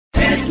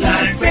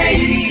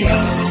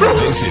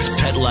This is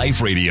Pet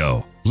Life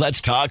Radio.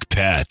 Let's talk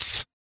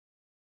pets.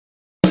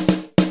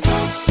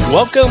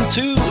 Welcome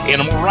to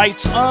Animal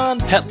Rights on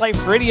Pet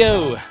Life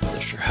Radio.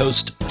 This is your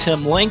host,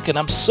 Tim Link, and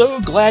I'm so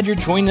glad you're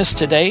joining us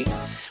today.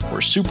 We're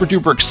super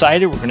duper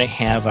excited. We're going to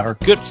have our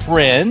good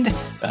friend,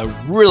 a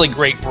really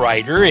great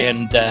writer,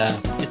 and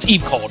it's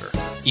Eve Calder.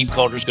 Eve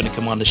Calder is going to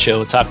come on the show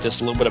and talk to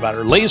us a little bit about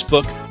her latest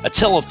book, A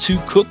Tale of Two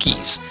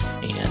Cookies.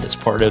 And it's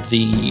part of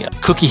the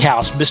Cookie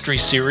House Mystery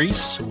Series.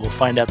 So we'll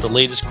find out the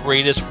latest,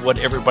 greatest, what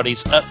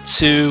everybody's up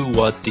to,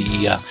 what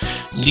the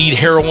lead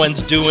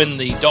heroine's doing,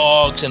 the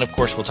dogs, and of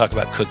course we'll talk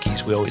about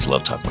cookies. We always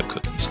love talking about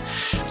cookies.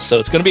 So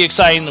it's going to be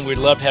exciting, and we'd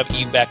love to have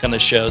Eve back on the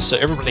show. So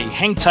everybody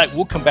hang tight.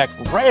 We'll come back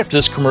right after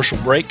this commercial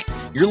break.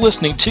 You're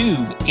listening to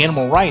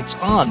Animal Rights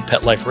on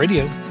Pet Life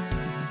Radio.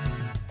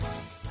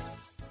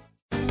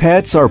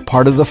 Pets are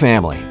part of the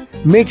family.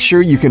 Make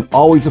sure you can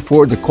always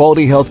afford the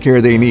quality health care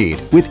they need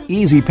with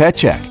Easy Pet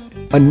Check,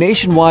 a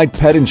nationwide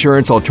pet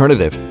insurance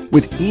alternative.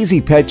 With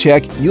Easy Pet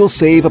Check, you'll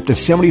save up to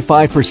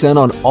 75%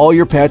 on all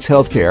your pet's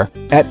health care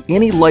at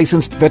any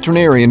licensed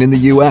veterinarian in the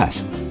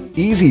U.S.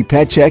 Easy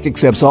Pet Check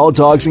accepts all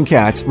dogs and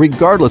cats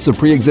regardless of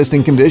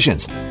pre-existing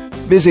conditions.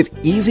 Visit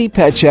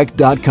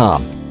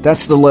EasyPetCheck.com.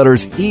 That's the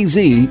letters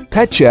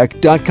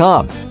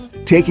EasyPetCheck.com.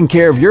 Taking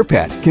care of your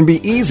pet can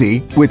be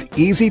easy with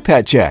Easy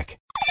Pet Check.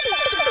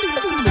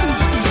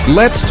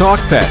 Let's Talk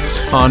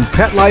Pets on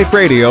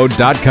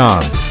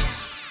PetLifeRadio.com.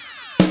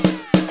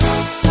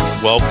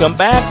 Welcome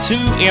back to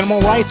Animal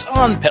Rights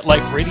on Pet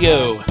Life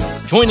Radio.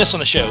 Joining us on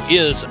the show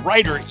is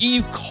writer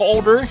Eve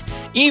Calder.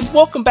 Eve,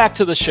 welcome back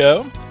to the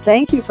show.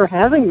 Thank you for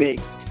having me.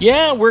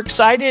 Yeah, we're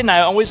excited, and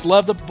I always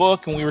love the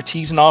book, and we were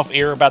teasing off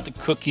air about the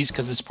cookies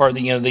because it's part of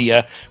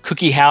the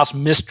Cookie House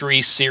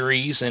Mystery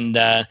Series, and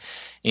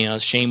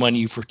shame on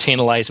you for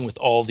tantalizing with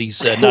all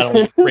these not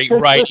only great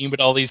writing but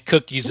all these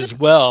cookies as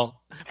well.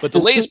 But the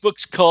latest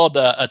book's called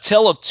A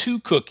Tale of Two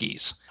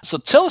Cookies. So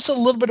tell us a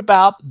little bit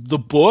about the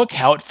book,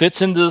 how it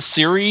fits into the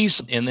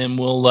series, and then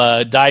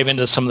we'll dive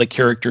into some of the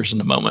characters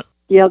in a moment.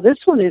 Yeah,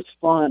 this one is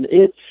fun.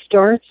 It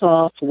starts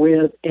off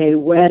with a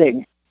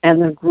wedding,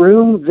 and the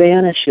groom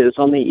vanishes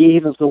on the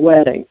eve of the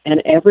wedding,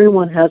 and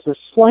everyone has a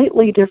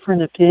slightly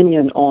different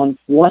opinion on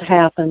what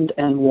happened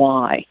and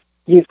why.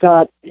 You've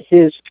got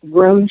his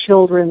grown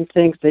children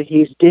think that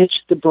he's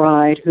ditched the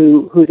bride,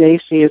 who they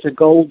see as a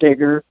gold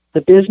digger. The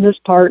business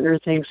partner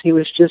thinks he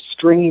was just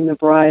stringing the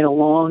bride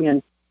along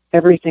and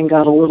everything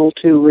got a little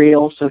too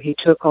real, so he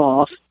took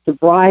off. The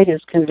bride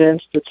is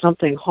convinced that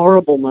something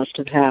horrible must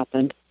have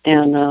happened.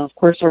 And, of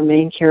course, our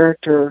main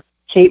character,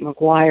 Kate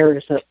McGuire,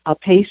 is a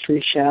pastry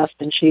chef,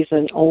 and she's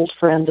an old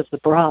friend of the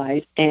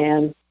bride.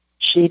 And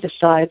she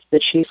decides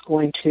that she's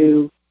going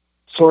to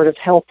sort of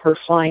help her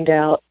find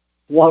out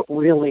what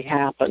really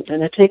happened.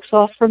 And it takes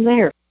off from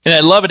there. And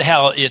I love it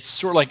how it's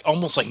sort of like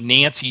almost like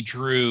Nancy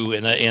Drew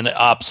in an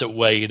opposite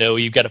way. You know,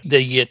 you've got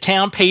the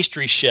town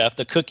pastry chef,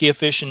 the cookie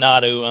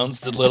aficionado who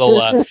owns the little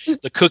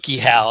the cookie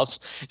house.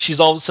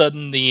 She's all of a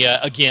sudden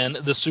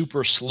the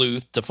super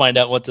sleuth to find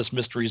out what this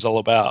mystery is all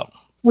about.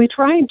 We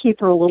try and keep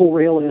her a little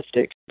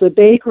realistic. The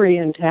bakery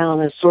in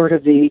town is sort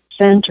of the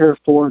center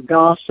for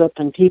gossip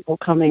and people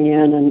coming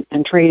in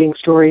and trading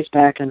stories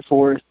back and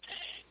forth.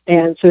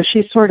 And so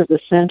she's sort of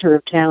the center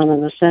of town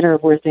and the center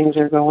of where things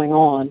are going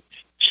on.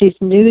 She's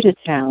new to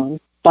town.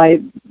 By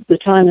the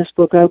time this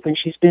book opens,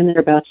 she's been there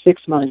about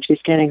 6 months.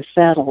 She's getting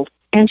settled,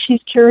 and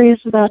she's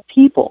curious about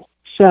people.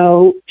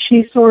 So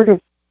she sort of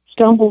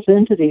stumbles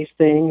into these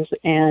things,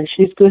 and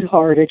she's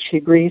good-hearted. She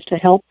agrees to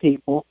help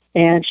people,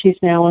 and she's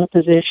now in a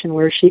position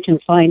where she can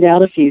find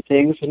out a few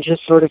things and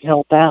just sort of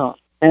help out.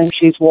 And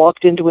she's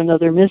walked into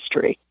another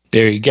mystery.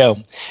 There you go.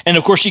 And,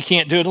 of course, she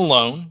can't do it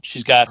alone.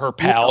 She's got her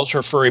pals,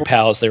 her furry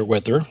pals there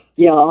with her.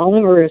 Yeah,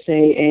 Oliver is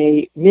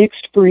a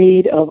mixed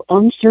breed of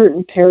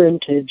uncertain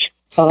parentage,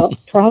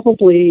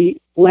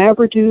 probably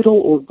Labradoodle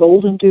or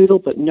Golden Doodle,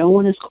 but no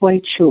one is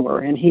quite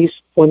sure. And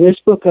when this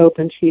book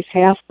opens, he's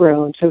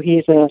half-grown, so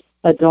he's a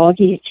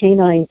doggy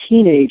canine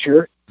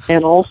teenager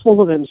and all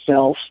full of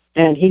himself,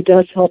 and he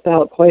does help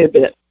out quite a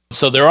bit.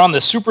 So they're on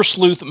the Super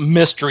Sleuth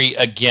mystery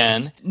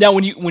again. Now,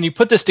 when you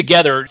put this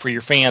together for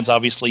your fans,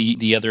 obviously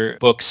the other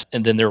books,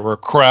 and then there were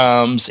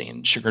Crumbs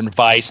and Sugar and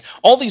Vice,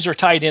 all these are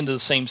tied into the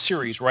same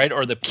series, right?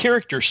 Are the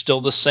characters still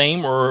the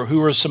same, or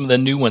who are some of the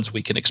new ones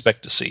we can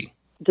expect to see?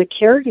 The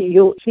character,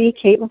 you'll see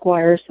Kate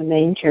McGuire is the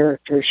main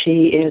character.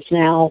 She is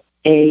now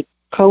a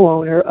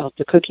co-owner of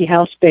the Cookie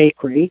House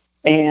Bakery,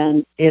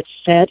 and it's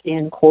set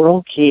in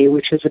Coral Key,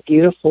 which is a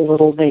beautiful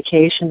little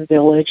vacation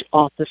village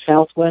off the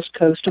southwest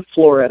coast of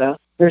Florida.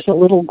 There's a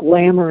little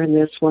glamour in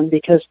this one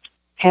because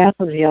half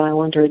of the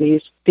island are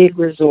these big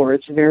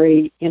resorts,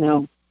 very,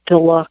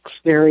 deluxe,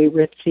 very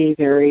ritzy,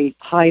 very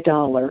high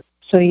dollar.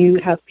 So you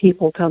have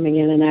people coming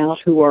in and out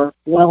who are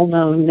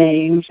well-known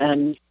names,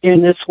 and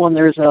in this one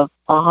there's a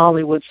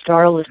Hollywood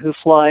starlet who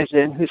flies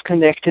in who's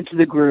connected to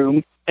the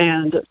groom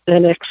and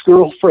an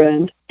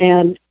ex-girlfriend.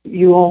 And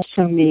you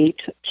also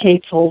meet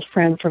Kate's old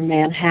friend from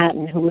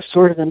Manhattan who was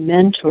sort of a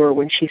mentor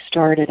when she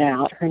started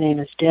out. Her name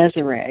is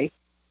Desiree.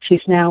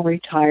 She's now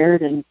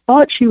retired and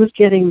thought she was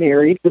getting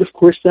married, but of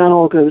course that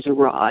all goes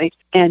awry.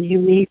 And you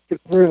meet the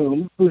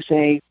groom, who's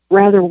a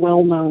rather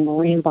well-known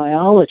marine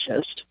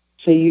biologist.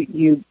 So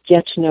you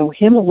get to know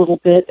him a little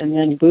bit, and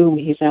then boom,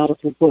 he's out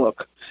of the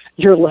book.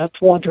 You're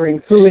left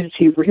wondering, who is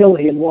he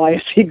really and why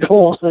is he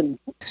gone?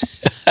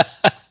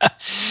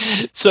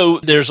 So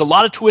there's a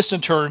lot of twists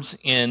and turns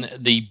in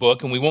the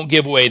book, and we won't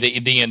give away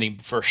the ending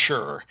for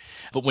sure.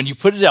 But when you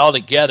put it all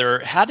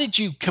together, how did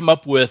you come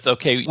up with,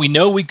 okay, we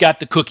know we've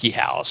got the cookie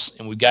house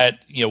and we've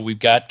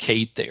got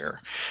Kate there.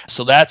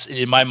 So that's,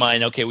 in my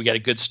mind, okay, we got a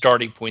good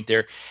starting point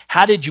there.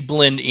 How did you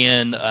blend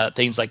in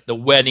things like the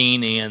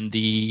wedding and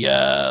the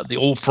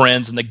old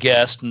friends and the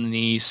guests and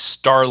the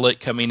starlet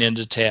coming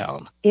into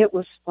town? It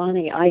was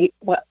funny. I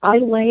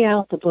lay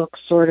out the book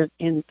sort of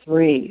in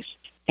threes,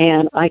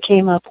 and I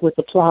came up with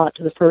the plot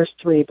to the first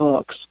three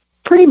books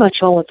pretty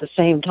much all at the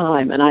same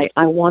time. And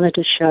I wanted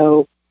to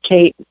show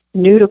Kate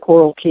new to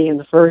Coral Key in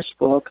the first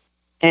book,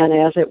 and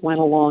as it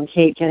went along,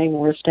 Kate getting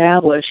more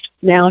established.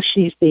 Now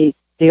she's the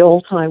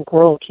old-time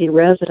Coral Key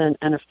resident,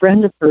 and a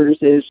friend of hers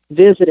is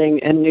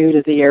visiting and new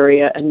to the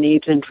area and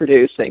needs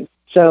introducing.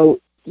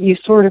 So you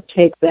sort of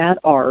take that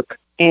arc,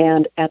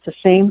 and at the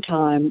same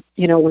time,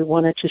 we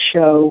wanted to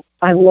show,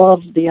 I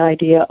love the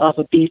idea of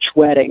a beach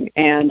wedding,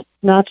 and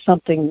not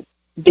something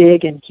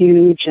big and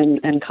huge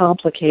and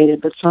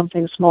complicated, but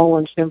something small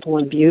and simple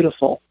and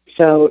beautiful.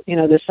 So,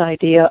 this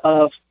idea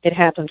of it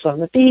happens on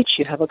the beach,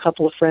 you have a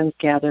couple of friends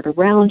gathered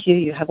around you,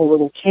 you have a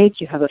little cake,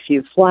 you have a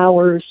few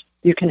flowers,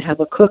 you can have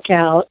a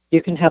cookout,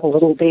 you can have a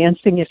little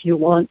dancing if you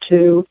want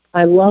to.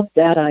 I love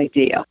that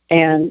idea.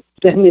 And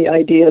then the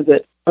idea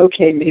that,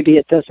 okay, maybe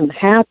it doesn't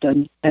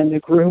happen and the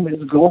groom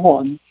is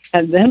gone,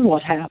 and then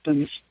what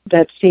happens?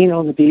 That scene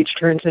on the beach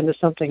turns into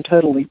something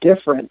totally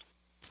different.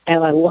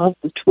 And I love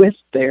the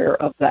twist there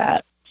of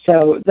that.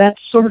 So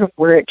that's sort of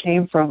where it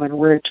came from and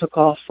where it took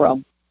off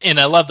from. And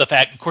I love the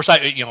fact, of course,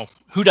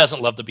 who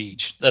doesn't love the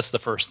beach? That's the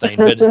first thing.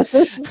 But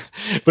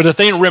but the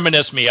thing that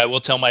reminisced me, I will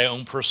tell my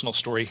own personal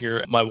story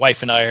here. My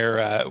wife and I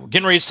are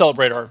getting ready to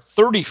celebrate our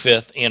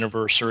 35th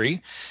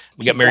anniversary.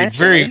 We got married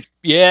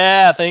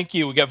thank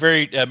you. We got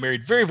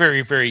married very,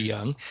 very, very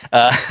young.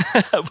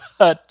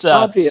 But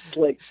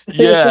obviously.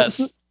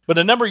 Yes. But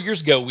a number of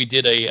years ago, we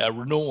did a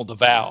renewal of the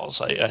vows.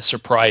 I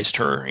surprised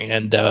her,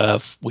 and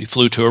we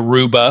flew to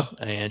Aruba,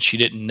 and she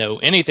didn't know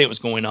anything that was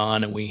going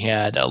on, and we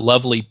had a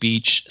lovely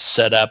beach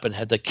set up and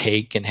had the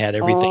cake and had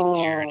everything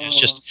there, and it was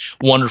just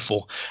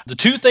wonderful. The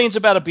two things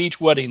about a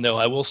beach wedding, though,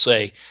 I will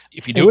say,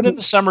 if you do it in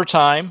the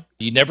summertime,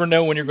 you never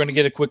know when you're going to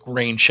get a quick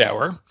rain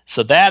shower.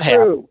 So that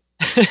happened.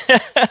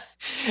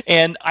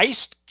 And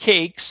iced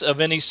cakes of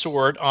any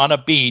sort on a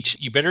beach,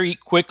 you better eat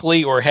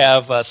quickly or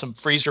have some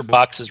freezer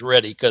boxes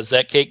ready, because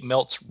that cake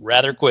melts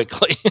rather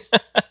quickly.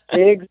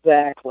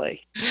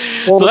 Exactly.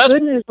 Well, so the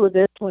good news with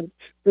this one,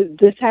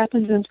 this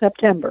happens in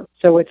September,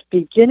 so it's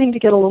beginning to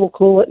get a little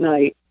cool at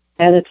night,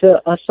 and it's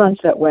a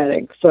sunset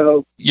wedding.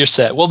 So you're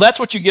set. Well, that's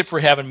what you get for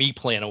having me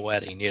plan a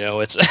wedding.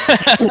 It's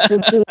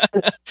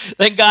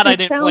thank God I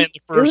didn't plan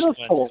the first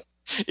one.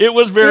 It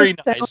was very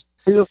nice.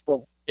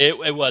 Beautiful.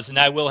 It was, and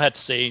I will have to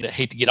say, I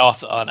hate to get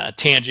off on a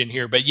tangent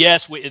here, but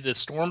yes, the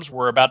storms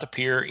were about to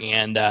appear,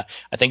 and I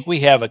think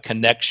we have a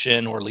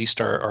connection, or at least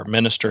our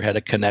minister had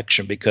a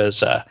connection,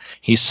 because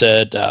he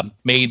said,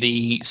 may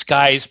the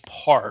skies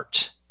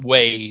part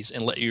ways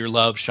and let your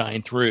love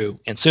shine through.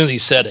 And as soon as he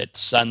said it, the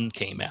sun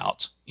came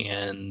out.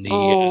 And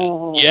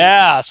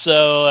I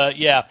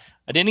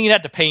didn't even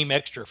have to pay him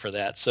extra for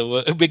that, so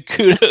a big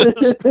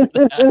kudos for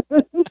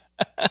that.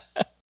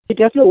 You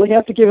definitely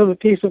have to give him a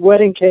piece of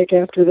wedding cake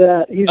after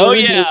that.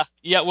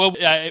 Yeah. Well,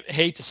 I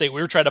hate to say,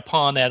 we were trying to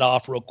pawn that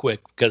off real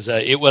quick, because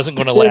it wasn't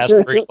going to last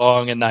very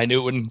long, and I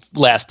knew it wouldn't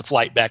last the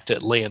flight back to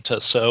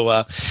Atlanta.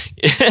 So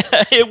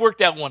it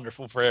worked out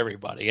wonderful for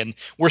everybody, and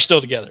we're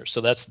still together.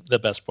 So that's the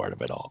best part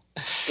of it all.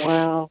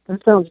 Wow,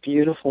 that sounds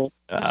beautiful.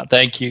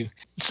 Thank you.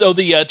 So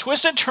the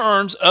twist and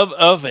turns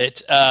of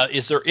it,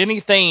 is there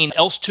anything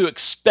else to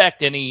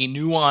expect, any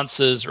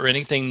nuances or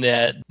anything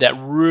that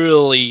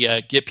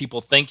really get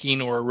people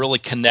thinking or really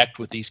connect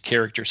with these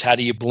characters? How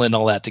do you blend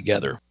all that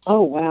together?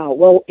 Oh, wow.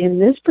 Well, in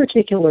this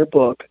particular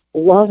book,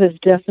 love is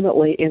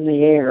definitely in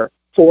the air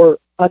for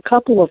a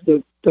couple of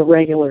the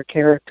regular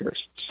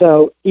characters.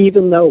 So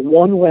even though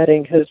one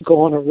wedding has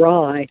gone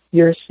awry,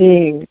 you're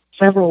seeing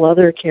several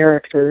other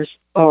characters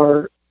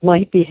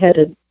might be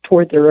headed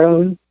toward their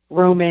own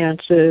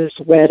romances,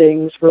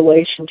 weddings,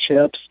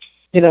 relationships.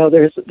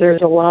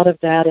 There's a lot of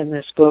that in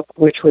this book,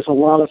 which was a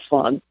lot of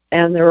fun.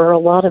 And there are a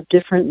lot of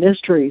different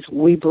mysteries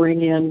we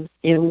bring in.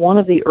 In one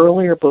of the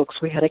earlier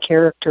books, we had a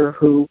character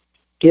who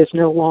is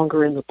no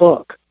longer in the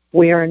book.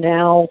 We are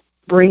now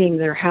bringing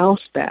their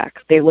house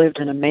back. They lived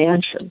in a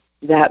mansion.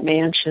 That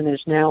mansion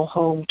is now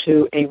home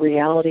to a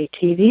reality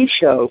TV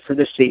show for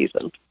the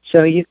season.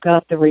 So you've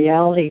got the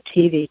reality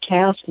TV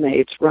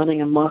castmates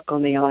running amok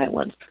on the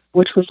island,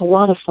 which was a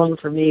lot of fun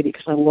for me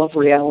because I love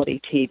reality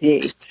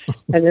TV.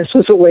 And this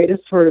was a way to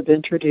sort of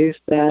introduce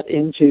that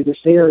into the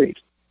series.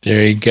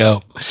 There you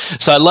go.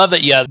 So I love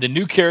that. Yeah, the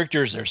new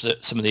characters. There's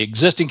some of the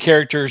existing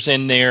characters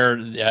in there.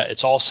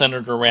 It's all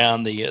centered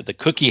around the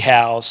cookie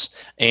house,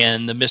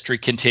 and the mystery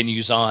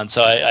continues on.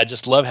 So I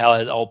just love how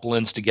it all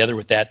blends together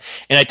with that.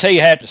 And I tell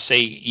you, I have to say,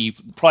 Eve,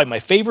 probably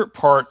my favorite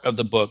part of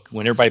the book,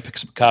 when everybody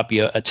picks up a copy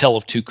of A Tale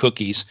of Two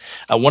Cookies,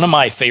 one of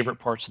my favorite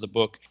parts of the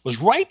book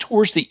was right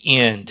towards the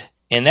end,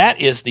 and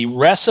that is the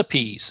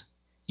recipes.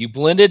 You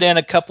blended in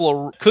a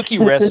couple of cookie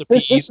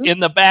recipes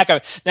in the back of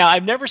it. Now,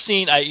 I've never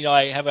seen,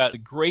 I have a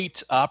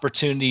great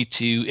opportunity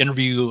to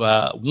interview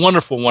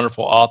wonderful,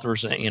 wonderful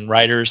authors and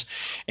writers.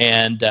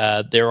 And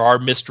there are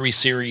mystery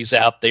series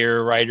out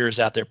there, writers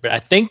out there. But I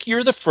think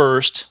you're the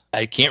first,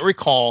 I can't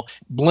recall,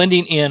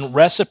 blending in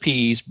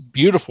recipes,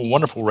 beautiful,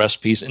 wonderful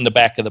recipes in the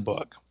back of the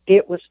book.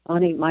 It was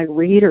funny. My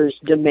readers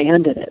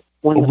demanded it.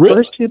 When the really?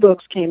 first two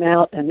books came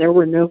out and there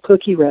were no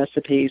cookie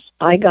recipes,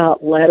 I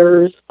got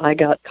letters, I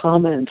got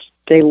comments.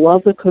 They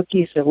love the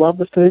cookies, they love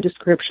the food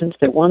descriptions,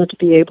 they wanted to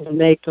be able to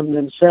make them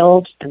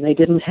themselves, and they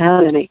didn't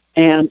have any.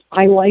 And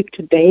I like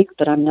to bake,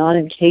 but I'm not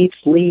in Kate's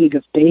league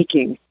of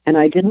baking, and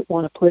I didn't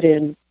want to put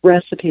in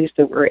recipes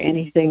that were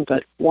anything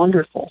but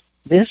wonderful.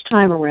 This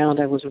time around,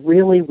 I was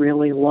really,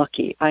 really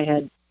lucky. I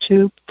had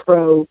two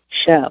pro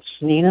chefs,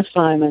 Nina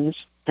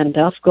Simons and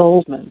Duff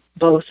Goldman.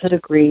 Both had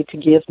agreed to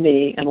give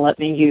me and let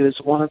me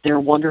use one of their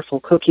wonderful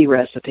cookie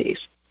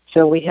recipes.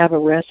 So we have a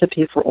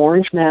recipe for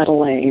orange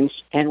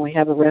madeleines, and we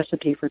have a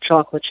recipe for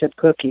chocolate chip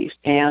cookies.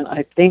 And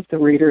I think the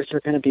readers are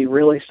going to be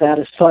really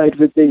satisfied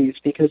with these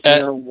because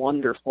they're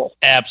wonderful.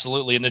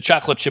 Absolutely. And the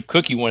chocolate chip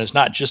cookie one is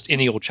not just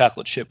any old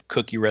chocolate chip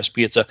cookie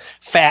recipe. It's a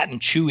fat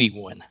and chewy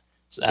one.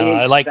 So Exactly.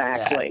 I like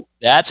that.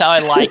 That's how I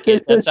like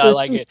it. That's how I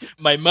like it.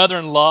 My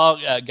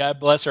mother-in-law, God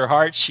bless her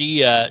heart,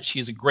 she's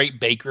a great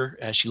baker.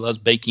 She loves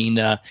baking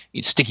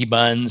sticky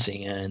buns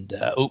and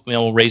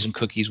oatmeal raisin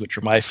cookies, which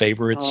are my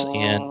favorites.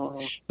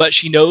 But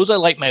she knows I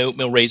like my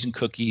oatmeal raisin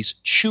cookies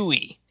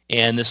chewy.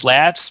 And this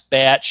last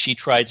batch she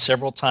tried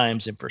several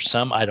times, and for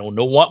some, I don't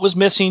know what was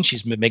missing.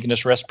 She's been making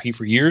this recipe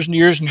for years and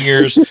years and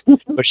years,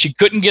 but she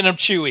couldn't get them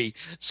chewy.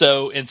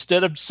 So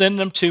instead of sending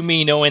them to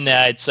me, knowing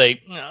that I'd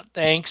say,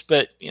 thanks,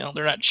 but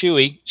they're not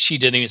chewy, she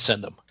didn't even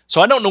send them.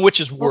 So I don't know which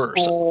is worse.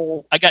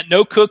 I got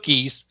no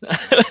cookies,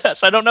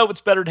 so I don't know if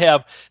it's better to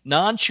have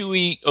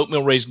non-chewy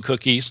oatmeal raisin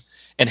cookies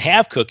and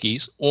have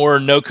cookies, or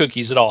no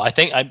cookies at all. I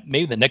think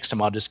maybe the next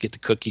time I'll just get the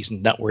cookies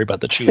and not worry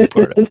about the chewy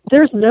part of it.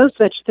 There's no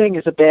such thing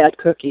as a bad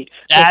cookie.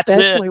 That's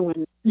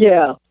especially it.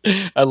 Yeah.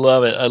 I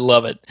love it. I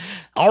love it.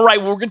 All right,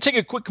 well, we're going to take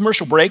a quick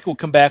commercial break. We'll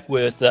come back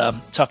with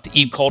talk to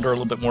Eve Calder a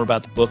little bit more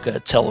about the book,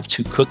 A Tale of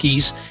Two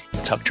Cookies.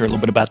 Talk to her a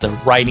little bit about the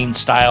writing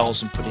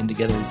styles and putting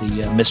together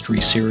the mystery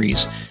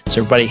series.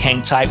 So everybody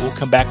hang tight. We'll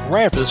come back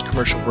right after this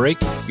commercial break.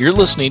 You're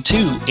listening to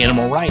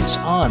Animal Rights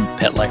on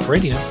Pet Life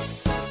Radio.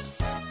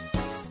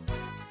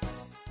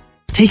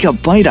 Take a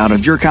bite out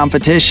of your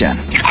competition.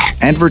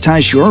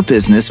 Advertise your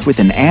business with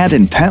an ad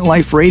in Pet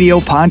Life Radio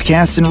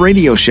podcasts and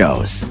radio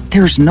shows.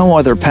 There's no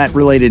other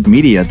pet-related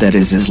media that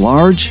is as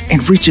large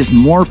and reaches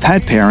more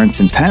pet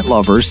parents and pet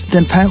lovers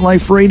than Pet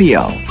Life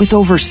Radio. With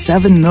over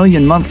 7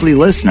 million monthly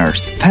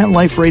listeners, Pet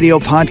Life Radio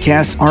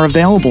podcasts are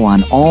available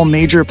on all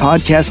major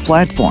podcast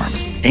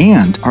platforms.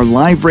 And our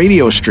live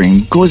radio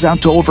stream goes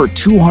out to over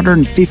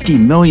 250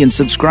 million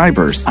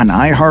subscribers on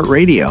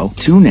iHeartRadio,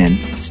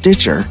 TuneIn,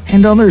 Stitcher,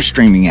 and other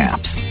streaming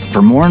apps.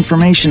 For more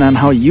information on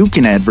how you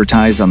can advertise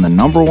on the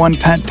 #1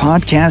 pet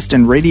podcast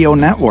and radio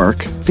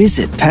network,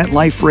 visit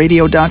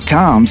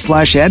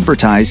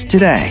PetLifeRadio.com/advertise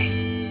today.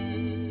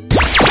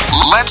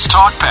 Let's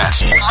talk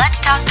pets Let's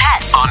talk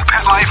pets on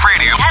Pet Life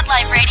Radio. Pet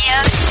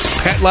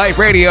Life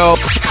Radio.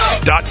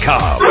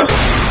 PetLifeRadio.com.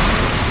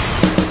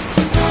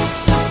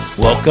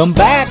 Welcome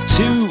back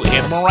to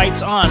Animal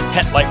Rights on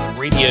Pet Life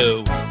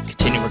Radio.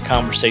 Continue our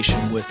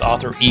conversation with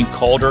author Eve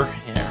Calder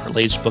and her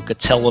latest book, A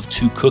Tale of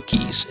Two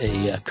Cookies,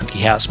 a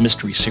Cookie House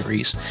mystery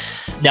series.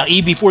 Now,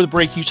 Eve, before the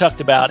break, you talked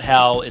about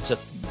how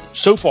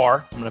so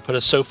far, I'm going to put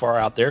a so far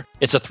out there,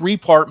 it's a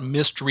 3-part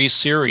mystery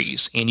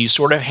series, and you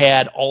sort of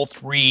had all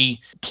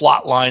 3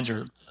 plot lines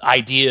or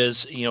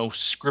ideas,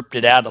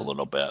 scripted out a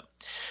little bit.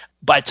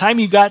 By the time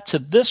you got to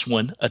this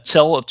one, A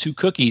Tale of Two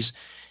Cookies,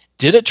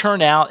 did it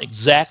turn out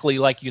exactly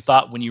like you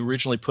thought when you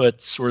originally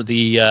put sort of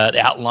the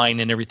outline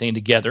and everything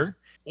together?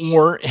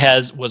 Or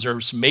was there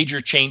some major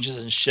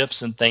changes and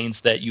shifts and things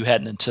that you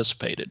hadn't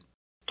anticipated?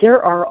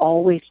 There are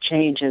always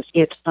changes.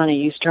 It's funny.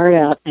 You start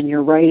out and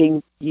you're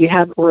writing,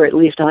 or at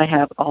least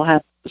I'll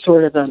have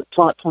sort of the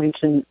plot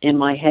points in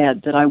my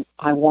head that I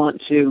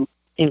want to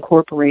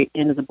incorporate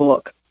into the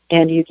book.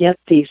 And you get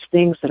these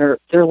things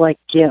they're like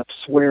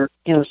gifts where,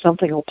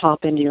 something will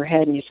pop into your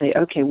head and you say,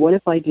 okay, what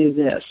if I do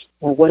this?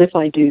 Or what if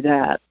I do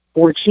that?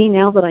 Or, gee,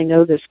 now that I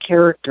know this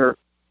character,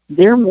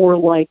 they're more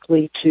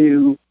likely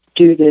to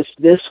do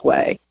this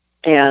way.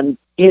 And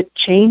it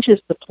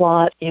changes the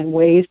plot in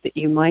ways that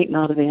you might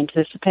not have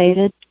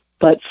anticipated.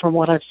 But from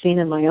what I've seen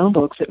in my own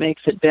books, it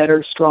makes it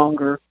better,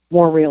 stronger,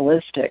 more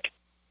realistic.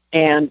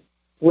 And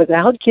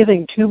without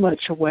giving too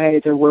much away,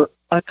 there were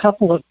a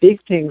couple of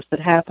big things that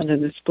happened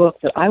in this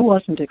book that I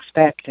wasn't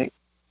expecting.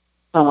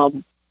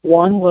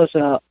 One was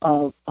a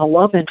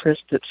love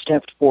interest that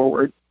stepped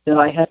forward that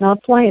I had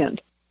not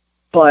planned,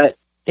 but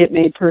it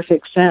made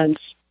perfect sense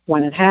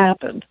when it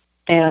happened.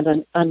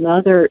 And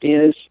another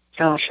is,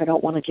 gosh, I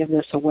don't want to give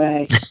this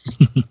away,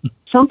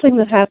 something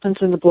that happens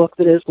in the book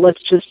that is,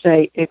 let's just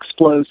say,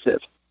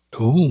 explosive.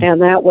 Ooh. And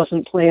that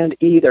wasn't planned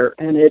either,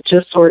 and it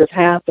just sort of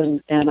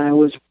happened, and I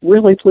was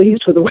really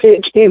pleased with the way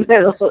it came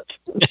out.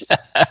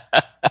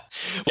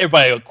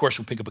 Everybody, of course,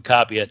 will pick up a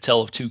copy of Tale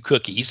of Two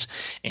Cookies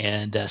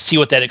and see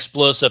what that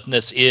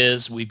explosiveness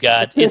is.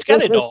 It's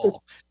got it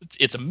all.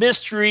 It's a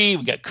mystery.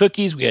 We've got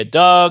cookies. We got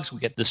dogs. We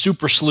got the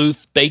super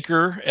sleuth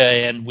baker,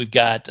 and we've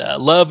got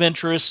love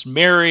interests,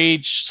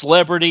 marriage,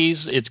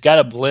 celebrities. It's got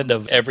a blend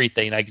of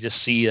everything. I can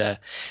just see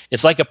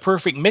it's like a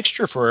perfect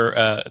mixture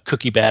for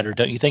cookie batter,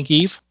 don't you think,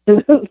 Eve?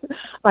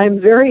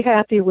 I'm very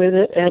happy with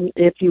it, and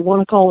if you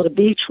want to call it a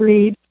beach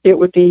read, it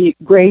would be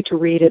great to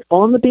read it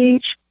on the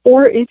beach,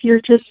 or if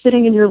you're just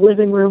sitting in your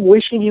living room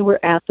wishing you were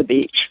at the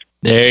beach.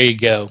 There you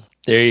go.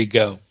 There you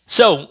go.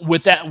 So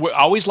with that, we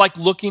always like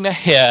looking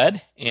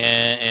ahead,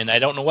 and I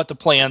don't know what the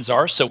plans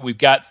are. So we've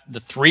got the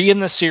 3 in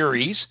the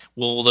series.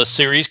 Will the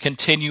series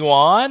continue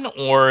on,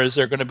 or is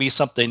there going to be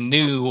something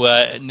new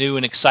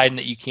and exciting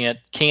that you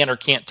can or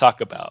can't talk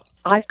about?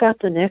 I've got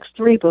the next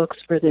 3 books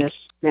for this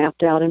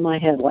mapped out in my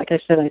head. Like I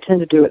said, I tend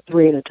to do it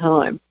 3 at a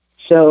time.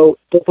 So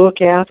the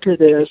book after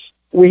this,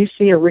 we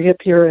see a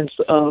reappearance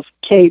of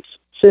Kate's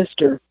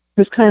sister,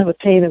 who's kind of a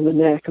pain in the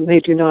neck, and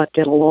they do not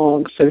get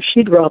along. So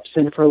she drops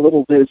in for a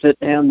little visit,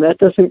 and that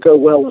doesn't go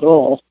well at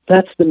all.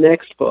 That's the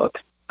next book.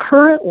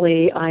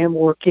 Currently, I am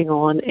working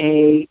on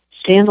a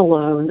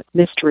standalone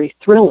mystery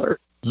thriller.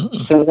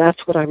 So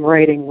that's what I'm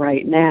writing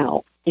right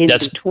now.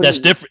 That's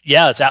different.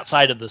 Yeah, it's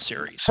outside of the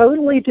series.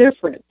 Totally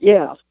different.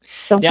 Yeah,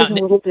 something a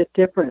little bit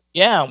different.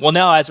 Yeah. Well,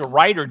 now as a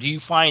writer, do you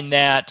find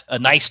that a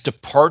nice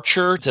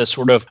departure to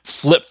sort of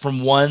flip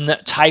from one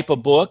type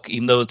of book,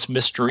 even though it's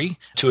mystery,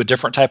 to a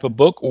different type of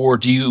book, or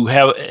do you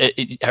how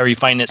are you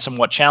finding it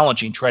somewhat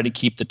challenging? Try to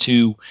keep the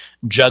two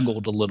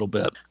juggled a little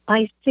bit.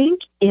 I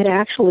think it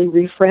actually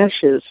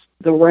refreshes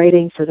the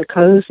writing for the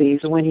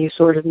cozies when you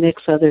sort of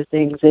mix other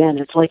things in.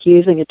 It's like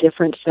using a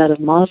different set of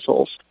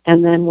muscles.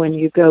 And then when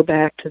you go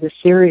back to the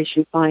series,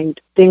 you find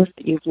things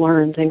that you've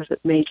learned, things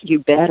that make you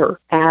better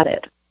at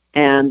it.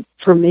 And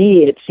for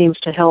me, it seems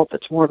to help.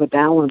 It's more of a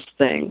balanced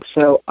thing.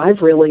 So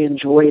I've really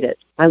enjoyed it.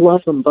 I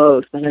love them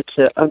both, and it's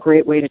a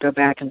great way to go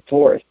back and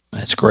forth.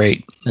 That's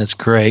great. That's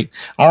great.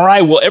 All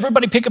right. Well,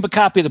 everybody pick up a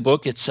copy of the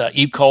book. It's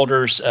Eve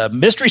Calder's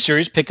mystery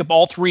series. Pick up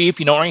all 3 if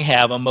you don't already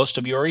have them. Most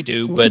of you already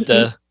do. But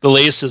the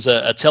latest is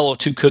a Tale of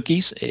Two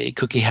Cookies, a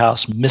Cookie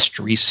House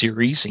mystery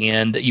series.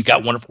 And you've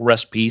got wonderful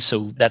recipes,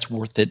 so that's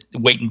worth it.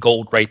 Weight in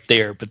gold right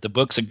there. But the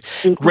book's a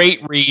great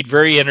read,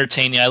 very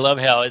entertaining. I love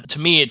how, to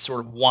me, it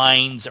sort of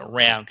winds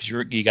around because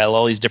you got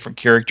all these different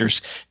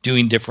characters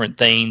doing different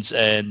things,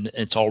 and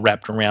it's all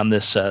wrapped around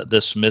this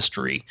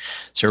mystery.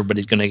 So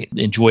everybody's going to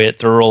enjoy it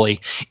thoroughly.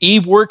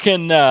 Eve, where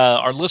can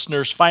our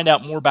listeners find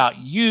out more about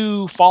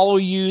you, follow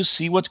you,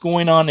 see what's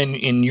going on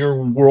in your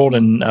world,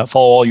 and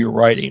follow all your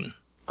writing?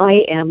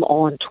 I am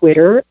on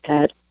Twitter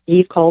at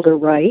Eve Calder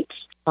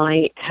Writes.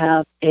 I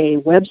have a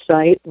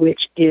website,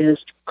 which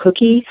is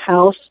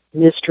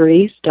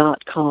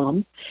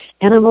cookiehousemysteries.com.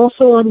 And I'm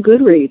also on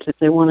Goodreads. If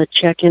they want to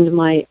check into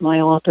my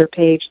author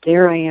page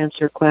there, I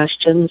answer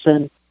questions,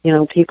 and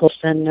people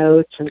send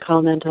notes and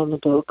comment on the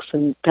books,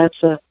 and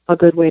that's a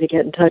good way to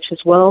get in touch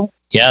as well.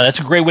 Yeah, that's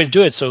a great way to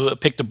do it. So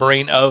pick the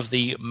brain of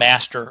the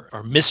master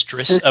or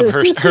mistress of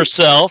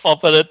herself, I'll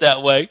put it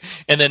that way,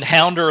 and then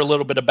hound her a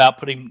little bit about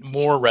putting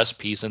more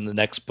recipes in the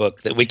next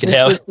book that we could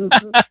have.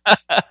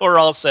 We're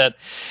all set.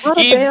 Not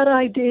a bad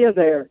idea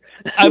there.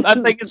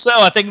 I'm thinking so.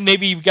 I think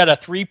maybe you've got a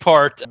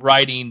 3-part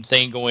writing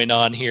thing going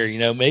on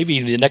here.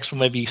 Maybe the next one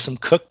may be some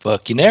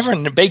cookbook.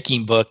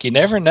 Baking book. You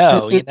never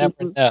know. You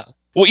never know.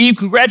 Well, Eve,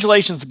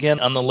 congratulations again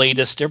on the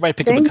latest. Everybody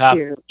pick up a copy.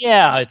 You.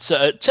 Yeah, it's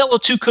Tale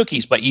of Two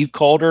Cookies by Eve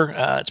Calder.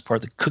 It's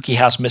part of the Cookie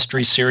House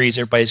Mystery Series.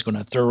 Everybody's going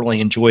to thoroughly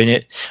enjoy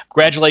it.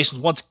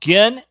 Congratulations once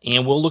again,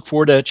 and we'll look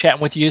forward to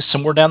chatting with you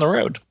somewhere down the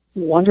road.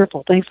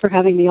 Wonderful. Thanks for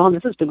having me on.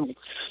 This has been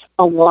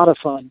a lot of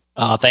fun.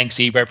 Thanks,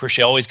 Eve. I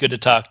appreciate it. Always good to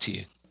talk to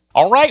you.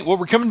 All right, well,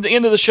 we're coming to the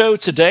end of the show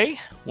today.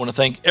 I want to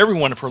thank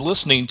everyone for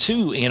listening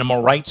to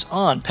Animal Rights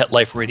on Pet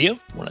Life Radio.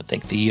 I want to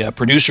thank the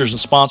producers and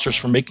sponsors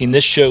for making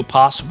this show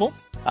possible.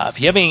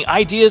 If you have any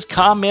ideas,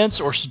 comments,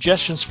 or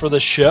suggestions for the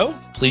show,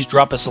 please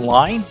drop us a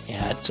line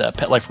at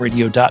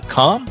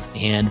PetLifeRadio.com,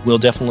 and we'll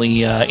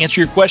definitely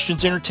answer your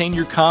questions, entertain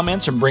your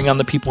comments, and bring on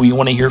the people you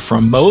want to hear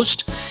from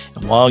most.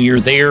 And while you're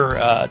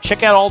there,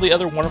 check out all the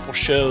other wonderful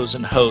shows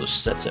and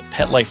hosts. That's at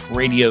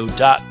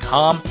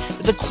PetLifeRadio.com.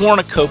 It's a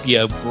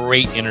cornucopia of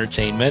great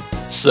entertainment.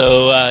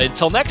 So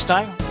until next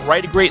time,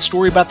 write a great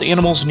story about the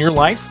animals in your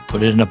life,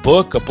 put it in a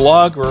book, a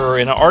blog, or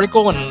in an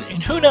article,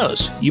 and who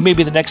knows, you may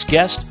be the next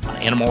guest on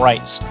Animal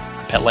Rights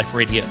on Pet Life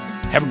Radio.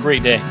 Have a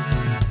great day.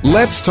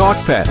 Let's Talk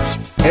Pets,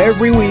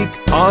 every week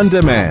on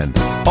demand,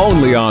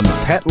 only on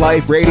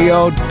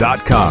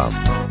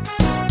PetLifeRadio.com.